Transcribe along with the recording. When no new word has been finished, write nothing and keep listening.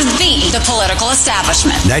political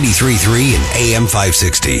establishment. 93.3 and AM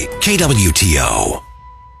 560, KWTO.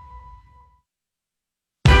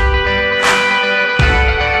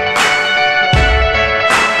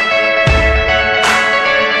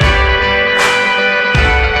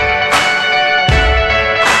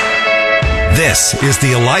 This is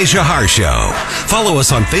the Elijah Haahr Show. Follow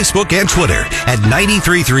us on Facebook and Twitter at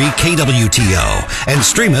 93.3 KWTO and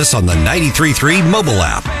stream us on the 93.3 mobile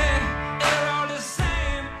app.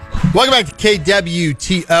 Welcome back to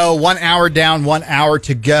KWTO. 1 hour down, 1 hour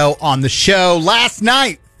to go on the show. Last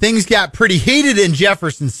night, things got pretty heated in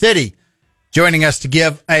Jefferson City. Joining us to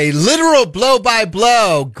give a literal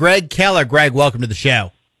blow-by-blow, Gregg Keller. Gregg, welcome to the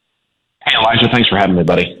show. Hey, Elijah. Thanks for having me,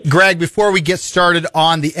 buddy. Gregg, before we get started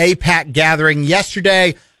on the AIPAC gathering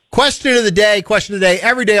yesterday, question of the day,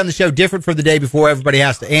 every day on the show, different from the day before. Everybody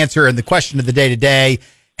has to answer. And the question of the day today,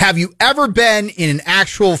 have you ever been in an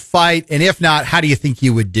actual fight? And if not, how do you think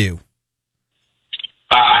you would do?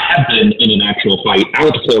 I have been in an actual fight. I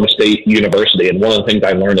went to Florida State University, and one of the things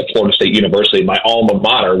I learned at Florida State University, my alma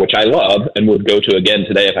mater, which I love and would go to again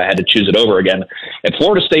today if I had to choose it over again. At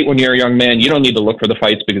Florida State, when you're a young man, you don't need to look for the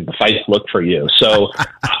fights because the fights look for you. So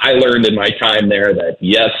I learned in my time there that,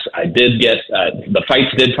 yes, I did get the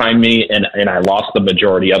fights did find me, and I lost the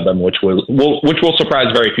majority of them, which will surprise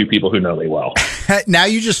very few people who know me well. Now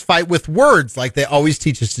you just fight with words like they always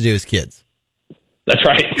teach us to do as kids. That's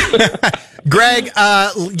right. Gregg,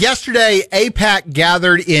 yesterday, AIPAC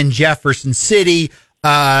gathered in Jefferson City.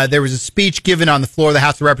 There was a speech given on the floor of the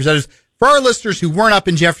House of Representatives. For our listeners who weren't up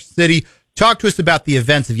in Jefferson City, talk to us about the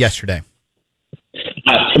events of yesterday.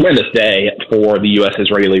 Tremendous day for the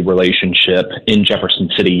U.S.-Israeli relationship in Jefferson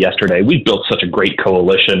City yesterday. We built such a great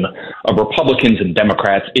coalition of Republicans and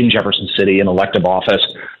Democrats in Jefferson City in elective office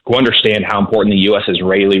who understand how important the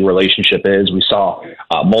U.S.-Israeli relationship is. We saw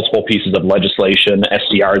multiple pieces of legislation,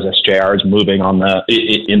 SDRs, SJRs, moving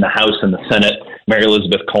in the House and the Senate. Mary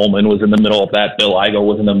Elizabeth Coleman was in the middle of that. Bill Eigel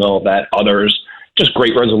was in the middle of that. Others. Just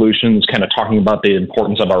great resolutions kind of talking about the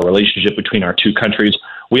importance of our relationship between our two countries.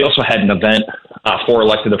 We also had an event for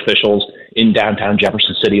elected officials in downtown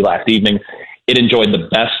Jefferson City last evening. It enjoyed the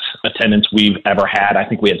best attendance we've ever had. I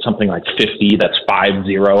think we had something like 50, that's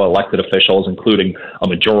 50 elected officials, including a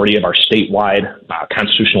majority of our statewide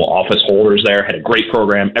constitutional office holders there. Had a great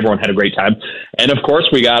program. Everyone had a great time. And, of course,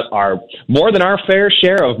 we got more than our fair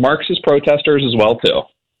share of Marxist protesters as well, too.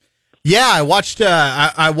 Yeah, I watched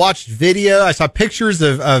video. I saw pictures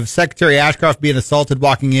of Secretary Ashcroft being assaulted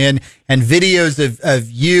walking in, and videos of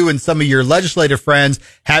you and some of your legislative friends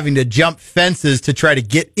having to jump fences to try to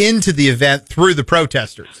get into the event through the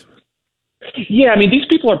protesters. Yeah, I mean, these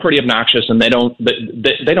people are pretty obnoxious, and they don't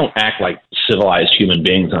act like civilized human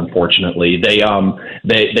beings. Unfortunately, they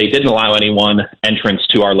didn't allow anyone entrance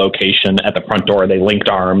to our location at the front door. They linked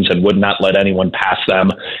arms and would not let anyone pass them.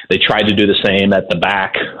 They tried to do the same at the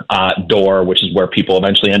back door, which is where people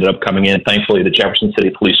eventually ended up coming in. Thankfully, the Jefferson City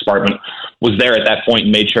Police Department was there at that point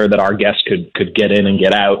and made sure that our guests could get in and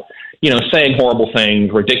get out. You know, saying horrible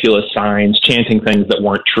things, ridiculous signs, chanting things that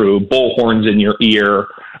weren't true, bullhorns in your ear.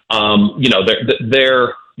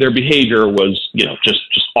 Their behavior was, just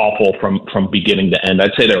awful from beginning to end.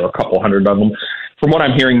 I'd say there were a couple hundred of them. From what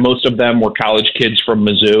I'm hearing, most of them were college kids from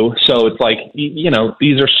Mizzou. So it's like,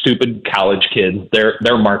 these are stupid college kids.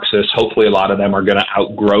 They're Marxists. Hopefully a lot of them are going to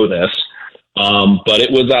outgrow this. But it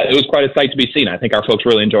was quite a sight to be seen. I think our folks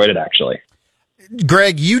really enjoyed it, actually.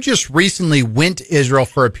 Gregg, you just recently went to Israel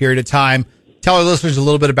for a period of time. Tell our listeners a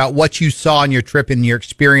little bit about what you saw on your trip and your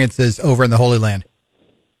experiences over in the Holy Land.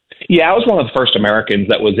 Yeah, I was one of the first Americans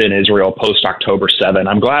that was in Israel post-October 7.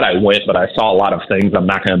 I'm glad I went, but I saw a lot of things I'm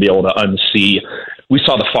not going to be able to unsee. We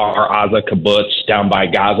saw the Kfar Aza kibbutz down by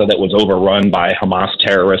Gaza that was overrun by Hamas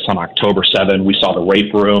terrorists on October 7. We saw the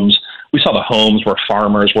rape rooms. We saw the homes where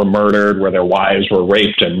farmers were murdered, where their wives were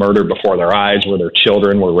raped and murdered before their eyes, where their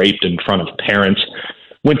children were raped in front of parents.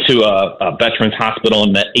 Went to a veterans hospital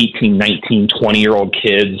and met 18, 19, 20-year-old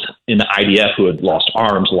kids in the IDF who had lost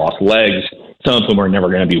arms, lost legs. Some of them are never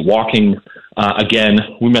going to be walking again.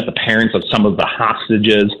 We met the parents of some of the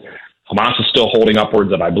hostages. Hamas is still holding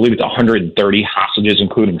upwards of, I believe it's 130 hostages,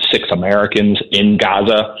 including 6 Americans in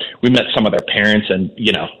Gaza. We met some of their parents and,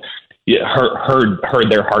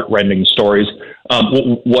 heard their heart-rending stories.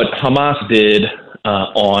 What Hamas did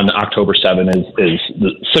on October 7 is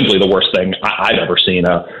simply the worst thing I've ever seen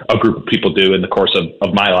a group of people do in the course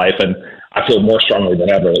of my life. And I feel more strongly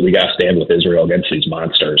than ever that we got to stand with Israel against these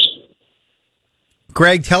monsters.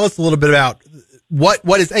 Gregg, tell us a little bit about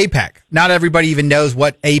what is AIPAC? Not everybody even knows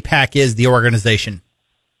what AIPAC is, the organization.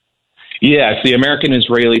 Yeah, it's the American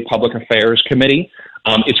Israeli Public Affairs Committee.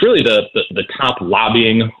 It's really the top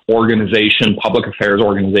lobbying organization, public affairs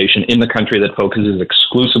organization in the country that focuses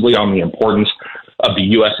exclusively on the importance of the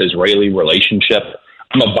U.S.-Israeli relationship.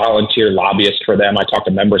 I'm a volunteer lobbyist for them. I talk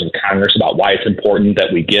to members of Congress about why it's important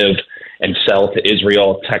that we give and sell to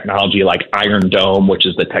Israel technology like Iron Dome, which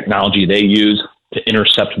is the technology they use to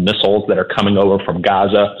intercept missiles that are coming over from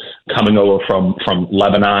Gaza, coming over from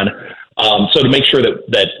Lebanon. So to make sure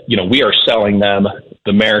that we are selling them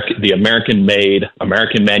the American-made,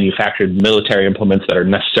 American-manufactured military implements that are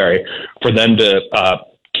necessary for them to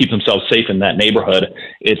keep themselves safe in that neighborhood.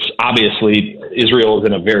 It's obviously Israel is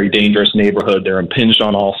in a very dangerous neighborhood. They're impinged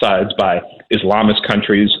on all sides by Islamist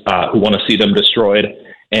countries who want to see them destroyed.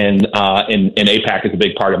 And AIPAC is a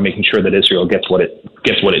big part of making sure that Israel gets what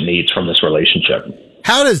it needs from this relationship.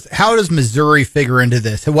 How does Missouri figure into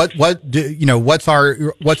this? What's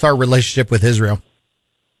our relationship with Israel?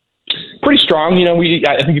 Pretty strong.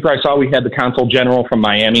 I think you probably saw we had the consul general from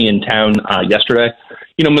Miami in town yesterday.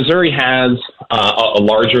 Missouri has a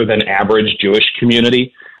larger than average Jewish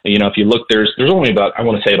community. If you look, there's only about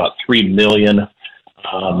 3 million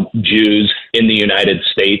Jews in the United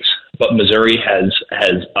States, but Missouri has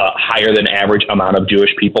a higher than average amount of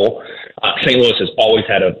Jewish people. St. Louis has always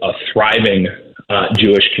had a thriving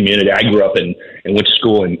Jewish community. I grew up and went to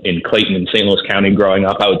school in Clayton in St. Louis County growing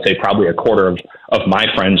up. I would say probably a quarter of my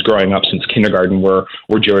friends growing up since kindergarten were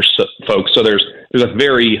Jewish folks. So there's a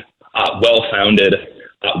very well-founded,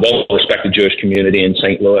 well-respected Jewish community in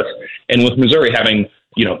St. Louis. And with Missouri having,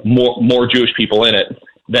 more Jewish people in it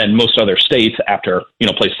than most other states after,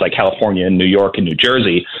 places like California and New York and New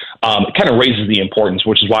Jersey, it kind of raises the importance,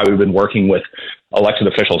 which is why we've been working with elected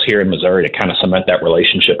officials here in Missouri to kind of cement that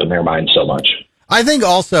relationship in their minds so much. I think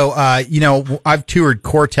also, I've toured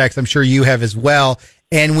Cortex. I'm sure you have as well.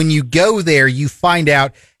 And when you go there, you find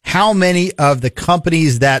out how many of the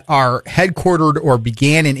companies that are headquartered or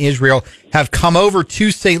began in Israel have come over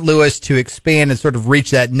to St. Louis to expand and sort of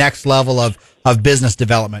reach that next level of business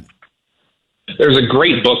development. There's a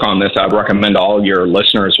great book on this I'd recommend to all your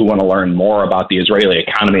listeners who want to learn more about the Israeli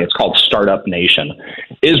economy. It's called Startup Nation.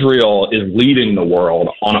 Israel is leading the world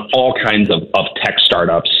on all kinds of tech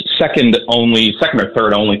startups, second or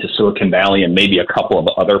third only to Silicon Valley and maybe a couple of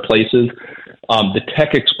other places. The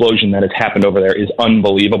tech explosion that has happened over there is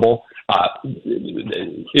unbelievable.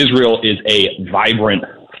 Israel is a vibrant,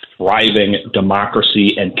 thriving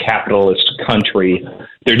democracy and capitalist country.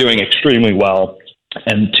 They're doing extremely well.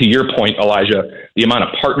 And to your point, Elijah, the amount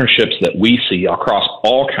of partnerships that we see across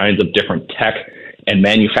all kinds of different tech and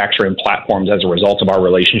manufacturing platforms as a result of our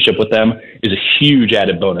relationship with them is a huge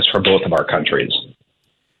added bonus for both of our countries.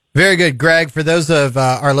 Very good, Greg. For those of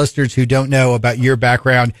our listeners who don't know about your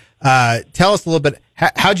background, tell us a little bit,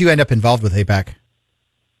 how'd you end up involved with AIPAC?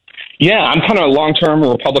 Yeah, I'm kind of a long-term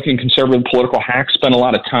Republican conservative political hack. Spent a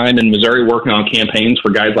lot of time in Missouri working on campaigns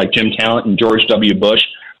for guys like Jim Talent and George W. Bush.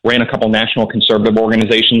 Ran a couple national conservative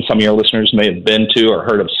organizations. Some of your listeners may have been to or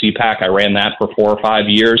heard of CPAC. I ran that for 4 or 5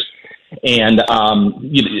 years. And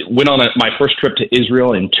went on my first trip to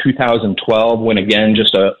Israel in 2012, went again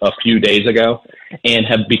just a few days ago, and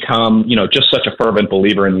have become, just such a fervent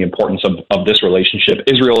believer in the importance of this relationship.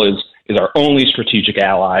 Israel is our only strategic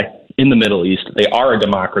ally in the Middle East. They are a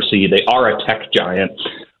democracy. They are a tech giant.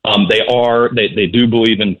 They do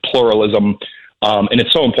believe in pluralism. And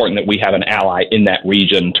it's so important that we have an ally in that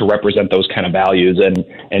region to represent those kind of values.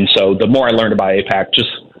 And so the more I learned about AIPAC, just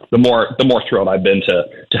the more thrilled I've been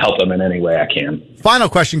to help them in any way I can. Final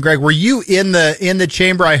question, Greg. Were you in the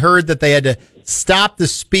chamber? I heard that they had to stop the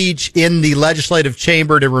speech in the legislative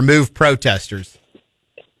chamber to remove protesters.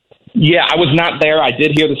 Yeah, I was not there. I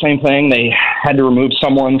did hear the same thing. They had to remove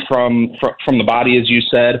someone from the body, as you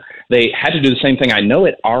said. They had to do the same thing. I know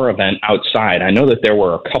at our event outside, I know that there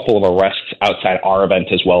were a couple of arrests outside our event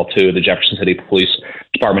as well, too. The Jefferson City Police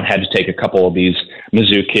Department had to take a couple of these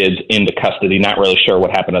Mizzou kids into custody. Not really sure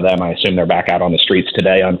what happened to them. I assume they're back out on the streets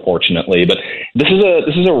today, unfortunately. But this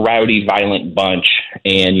is a rowdy, violent bunch.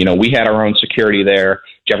 And, we had our own security there.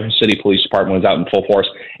 Jefferson City Police Department was out in full force.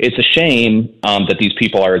 It's a shame that these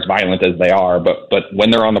people are as violent as they are, but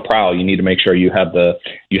when they're on the prowl, you need to make sure you have the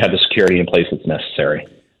security in place that's necessary.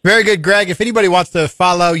 Very good, Greg. If anybody wants to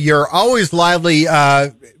follow your always lively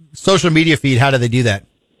social media feed, how do they do that?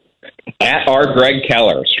 At our Gregg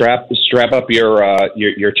Keller. Strap up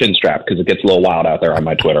your chin strap because it gets a little wild out there on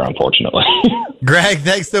my Twitter, unfortunately. Greg,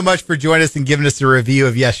 thanks so much for joining us and giving us a review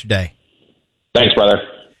of yesterday. Thanks, brother.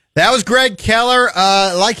 That was Gregg Keller.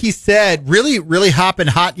 Like he said, really, really hopping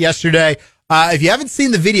hot yesterday. If you haven't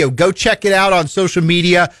seen the video, go check it out on social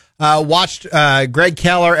media. watched Gregg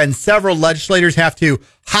Keller and several legislators have to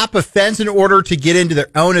hop a fence in order to get into their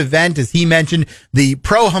own event. As he mentioned, the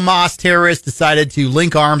pro-Hamas terrorists decided to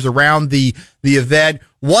link arms around the event.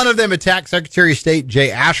 One of them attacked Secretary of State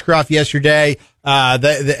Jay Ashcroft yesterday.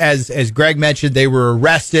 As Greg mentioned, they were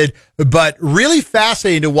arrested, but really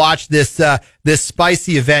fascinating to watch this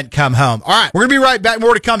spicy event come home. All right, we're going to be right back.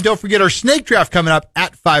 More to come. Don't forget our snake draft coming up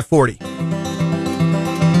at 5:40.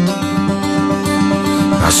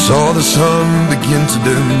 I saw the sun begin to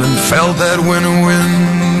dim and felt that winter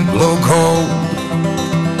wind blow cold.